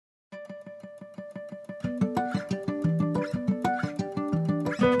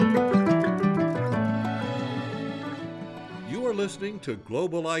listening to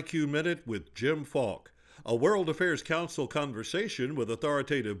Global IQ Minute with Jim Falk, a World Affairs Council conversation with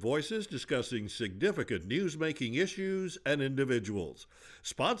authoritative voices discussing significant news-making issues and individuals.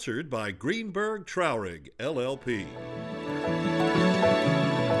 Sponsored by Greenberg Traurig, LLP.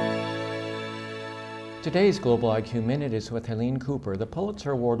 Today's Global IQ Minute is with Helene Cooper, the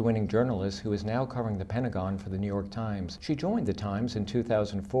Pulitzer Award-winning journalist who is now covering the Pentagon for the New York Times. She joined the Times in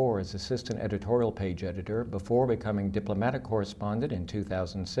 2004 as assistant editorial page editor before becoming diplomatic correspondent in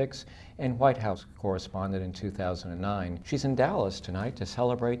 2006 and White House correspondent in 2009. She's in Dallas tonight to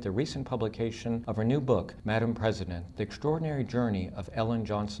celebrate the recent publication of her new book, Madam President, The Extraordinary Journey of Ellen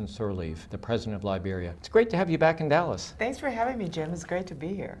Johnson Sirleaf, the President of Liberia. It's great to have you back in Dallas. Thanks for having me, Jim. It's great to be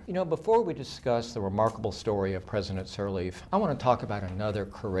here. You know, before we discuss the remarkable story of President Sirleaf, I want to talk about another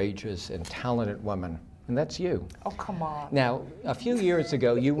courageous and talented woman, and that's you. Oh, come on. Now, a few years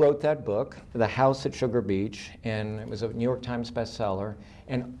ago, you wrote that book, The House at Sugar Beach, and it was a New York Times bestseller.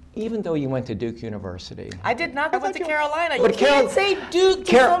 And even though you went to Duke University... I did not. I went to Carolina. But you can't say Duke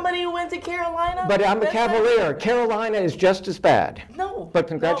to somebody who went to Carolina. But I'm a Cavalier. Carolina is just as bad. No. But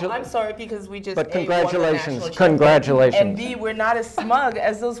congratulations. No, I'm sorry, because we just But congratulations. Congratulations. And B, we're not as smug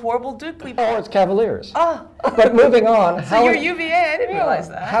as those horrible Duke people. Oh, it's Cavaliers. Oh. But moving on. So you're UVA. I didn't realize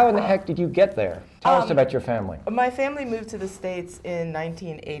that. How in the heck did you get there? Tell us about your family. My family moved to the States in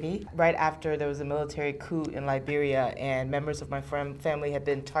 1980, right after there was a military coup in Liberia, and members of my family had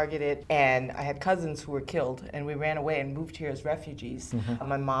been targeted, and I had cousins who were killed, and we ran away and moved here as refugees.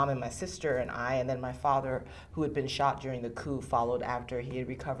 My mom and my sister and I, and then my father, who had been shot during the coup, followed after he had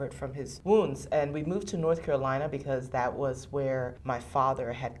recovered from his wounds. And we moved to North Carolina because that was where my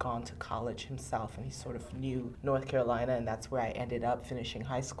father had gone to college himself, and he sort of knew North Carolina, and that's where I ended up finishing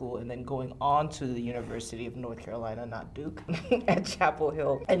high school and then going on to the University of North Carolina, not Duke, at Chapel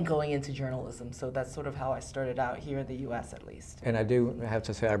Hill, and going into journalism. So that's sort of how I started out here in the U.S. at least. And I do have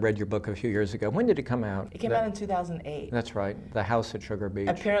to say, I read your book a few years ago. When did it come out? It came out in 2008. That's right, The House at Sugar Beach.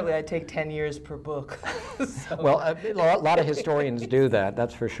 Apparently I take 10 years per book. So. Well, a lot of historians do that,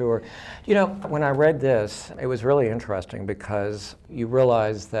 that's for sure. You know, when I read this, it was really interesting because you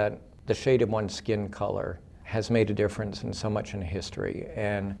realize that the shade of one's skin color has made a difference in so much in history.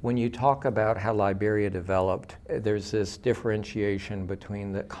 And when you talk about how Liberia developed, there's this differentiation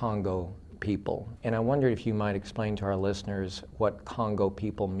between the Congo people. And I wondered if you might explain to our listeners what Congo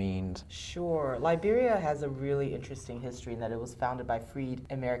people means. Sure. Liberia has a really interesting history in that it was founded by freed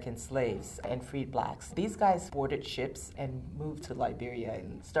American slaves and freed blacks. These guys boarded ships and moved to Liberia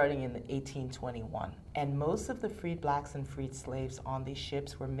starting in 1821. And most of the freed blacks and freed slaves on these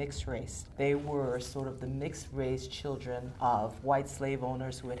ships were mixed race. They were sort of the mixed race children of white slave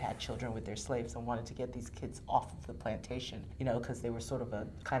owners who had children with their slaves and wanted to get these kids off of the plantation, you know, because they were sort of a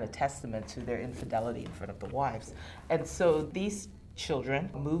kind of testament to their infidelity in front of the wives. And so these children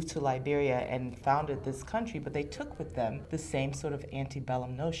moved to Liberia and founded this country, but they took with them the same sort of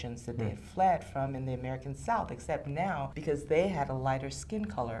antebellum notions that they had fled from in the American South, except now, because they had a lighter skin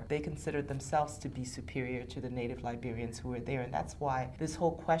color, they considered themselves to be superior to the native Liberians who were there. And that's why this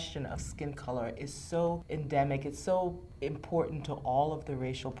whole question of skin color is so endemic, it's so important to all of the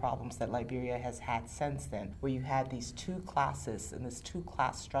racial problems that Liberia has had since then, where you had these two classes and this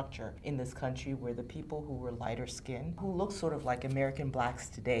two-class structure in this country where the people who were lighter skinned, who look sort of like American blacks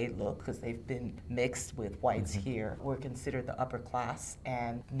today look, because they've been mixed with whites here, were considered the upper class,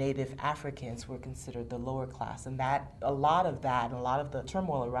 and native Africans were considered the lower class. And that, a lot of the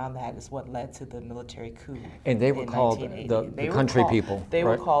turmoil around that is what led to the military coup. And they were called the country people. They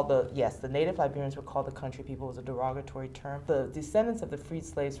were called the native Liberians were called the country people. It was a derogatory term. The descendants of the freed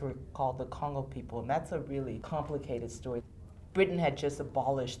slaves were called the Congo people, and that's a really complicated story. Britain had just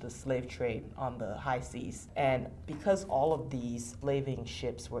abolished the slave trade on the high seas, and because all of these slaving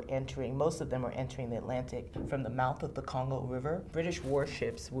ships were entering, most of them were entering the Atlantic from the mouth of the Congo River, British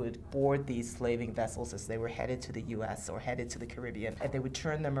warships would board these slaving vessels as they were headed to the U.S. or headed to the Caribbean, and they would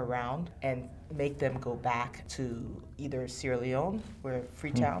turn them around and make them go back to either Sierra Leone, where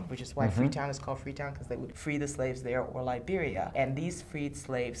Freetown, which is why Freetown is called Freetown, because they would free the slaves there, or Liberia. And these freed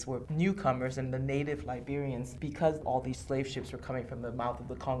slaves were newcomers, and the native Liberians, because all these slave ships were coming from the mouth of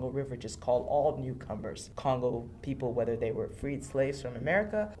the Congo River, just called all newcomers Congo people, whether they were freed slaves from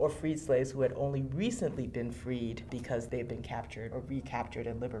America or freed slaves who had only recently been freed because they'd been captured or recaptured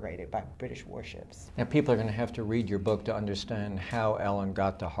and liberated by British warships. Now, people are going to have to read your book to understand how Ellen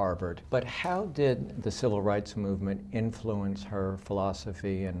got to Harvard. But how did the civil rights movement influence her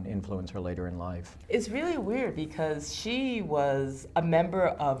philosophy and influence her later in life? It's really weird because she was a member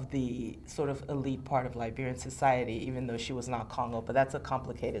of the sort of elite part of Liberian society, even though she was not Congo, but that's a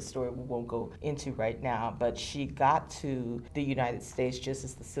complicated story we won't go into right now. But she got to the United States just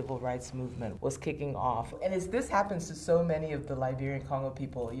as the civil rights movement was kicking off. And as this happens to so many of the Liberian Congo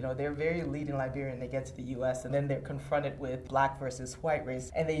people, they're very elite in Liberia and they get to the U.S. and then they're confronted with black versus white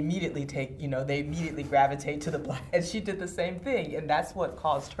race, and they immediately gravitate to the black. And she did the same thing, and that's what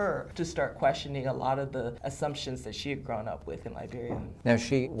caused her to start questioning a lot of the assumptions that she had grown up with in Liberia. Now,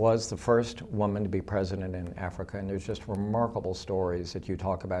 she was the first woman to be president in Africa, and there's just remarkable stories that you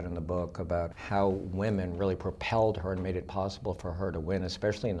talk about in the book about how women really propelled her and made it possible for her to win,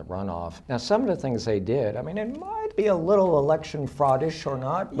 especially in the runoff. Now, some of the things they did, I mean, it might be a little election fraudish or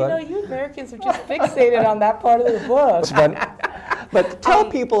not, but... You Americans are just fixated on that part of the book. But tell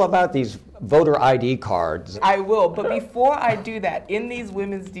people about these voter ID cards. I will, but before I do that, in these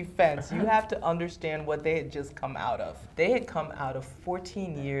women's defense, you have to understand what they had just come out of. They had come out of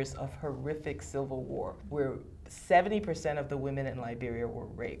 14 years of horrific civil war, where 70% of the women in Liberia were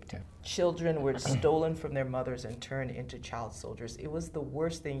raped. Children were stolen from their mothers and turned into child soldiers. It was the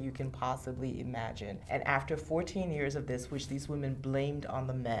worst thing you can possibly imagine. And after 14 years of this, which these women blamed on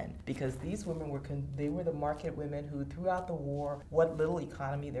the men, because these women were the market women who, throughout the war, what little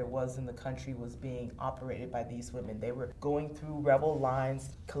economy there was in the country was being operated by these women. They were going through rebel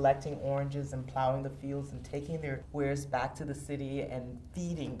lines, collecting oranges and plowing the fields and taking their wares back to the city and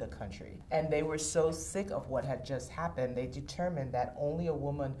feeding the country. And they were so sick of what had just happened, they determined that only a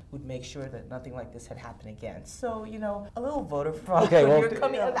woman would make sure that nothing like this had happened again. So, a little voter fraud. Okay,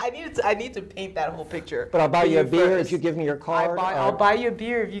 well, I need to paint that whole picture. But I'll buy you a beer if you give me your card. I'll buy you a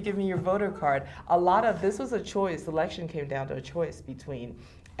beer if you give me your voter card. This was a choice. The election came down to a choice between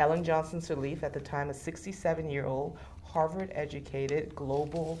Ellen Johnson Sirleaf, at the time a 67-year-old, Harvard-educated,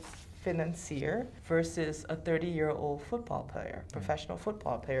 global financier, versus a 30-year-old professional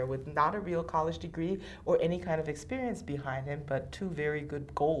football player with not a real college degree or any kind of experience behind him, but two very good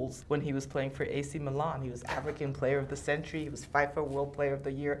goals when he was playing for AC Milan. He was African Player of the Century. He was FIFA World Player of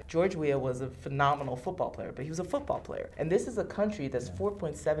the Year. George Weah was a phenomenal football player, but he was a football player. And this is a country that's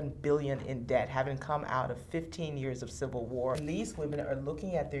 $4.7 billion in debt, having come out of 15 years of civil war. And these women are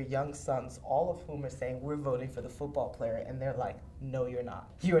looking at their young sons, all of whom are saying, we're voting for the football player. And they're like, no, you're not.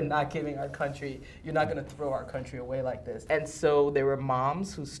 You're not giving our country, you're not going to throw our country away like this. And so there were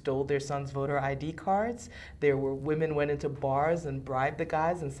moms who stole their sons' voter ID cards. There were women went into bars and bribed the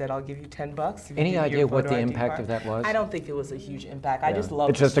guys and said, I'll give you $10. Any idea what the impact of that was? I don't think it was a huge impact. I just love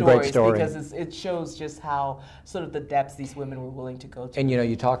it's the just stories a great story. Because it shows just how sort of the depths these women were willing to go to. And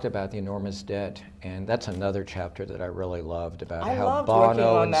you talked about the enormous debt, and that's another chapter that I really loved about I how loved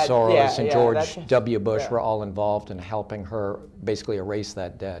Bono and Soros and George W. Bush Yeah. were all involved in helping her basically erase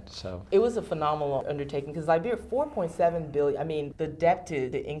that debt. So it was a phenomenal undertaking because Liberia, $4.7 billion. I mean, the debt to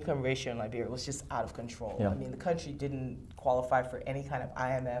the income ratio in Liberia was just out of control. Yeah. I mean, the country didn't qualify for any kind of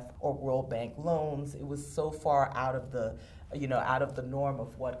IMF or World Bank loans. It was so far out of the norm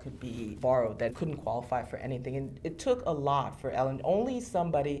of what could be borrowed that couldn't qualify for anything. And it took a lot for Ellen. Only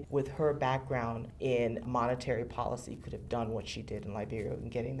somebody with her background in monetary policy could have done what she did in Liberia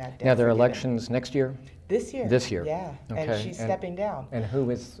and getting that debt. Now, there are elections next year? This year. This year. Yeah. Okay. And she's stepping down. And who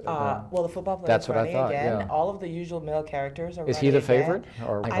is? Well, the football player that's is what I running thought, again. yeah. All of the usual male characters are running Is he the again. favorite?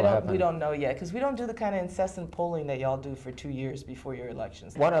 Or we don't know yet because we don't do the kind of incessant polling that y'all do for 2 years before your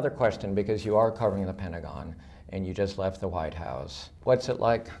elections. One other question, because you are covering the Pentagon and you just left the White House. What's it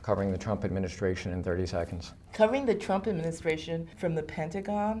like covering the Trump administration in 30 seconds? Covering the Trump administration from the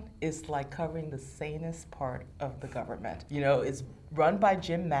Pentagon is like covering the sanest part of the government. It's run by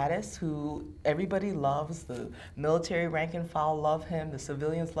Jim Mattis, who everybody loves. The military rank and file love him. The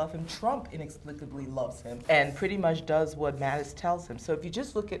civilians love him. Trump inexplicably loves him and pretty much does what Mattis tells him. So if you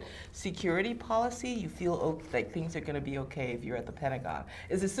just look at security policy, you feel like things are going to be okay if you're at the Pentagon.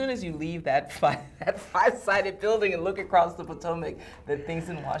 It's as soon as you leave that five-sided building and look across the Potomac that things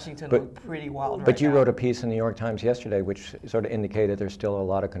in Washington look pretty wild But you wrote a piece in the New York Times yesterday which sort of indicated there's still a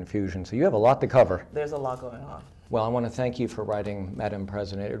lot of confusion. So you have a lot to cover. There's a lot going on. Well, I want to thank you for writing Madam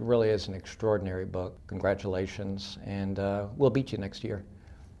President. It really is an extraordinary book. Congratulations, and we'll beat you next year.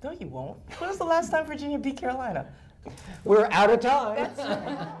 No, you won't. When was the last time Virginia beat Carolina? We're out of time.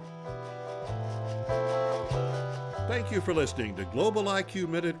 Thank you for listening to Global IQ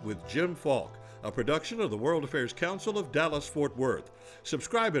Minute with Jim Falk, a production of the World Affairs Council of Dallas-Fort Worth.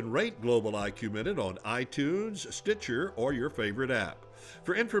 Subscribe and rate Global IQ Minute on iTunes, Stitcher, or your favorite app.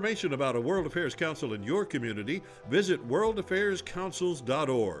 For information about a World Affairs Council in your community, visit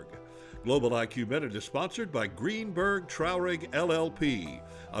worldaffairscouncils.org. Global IQ Minute is sponsored by Greenberg Traurig LLP,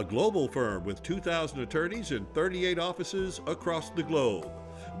 a global firm with 2,000 attorneys in 38 offices across the globe.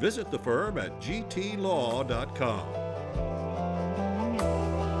 Visit the firm at gtlaw.com.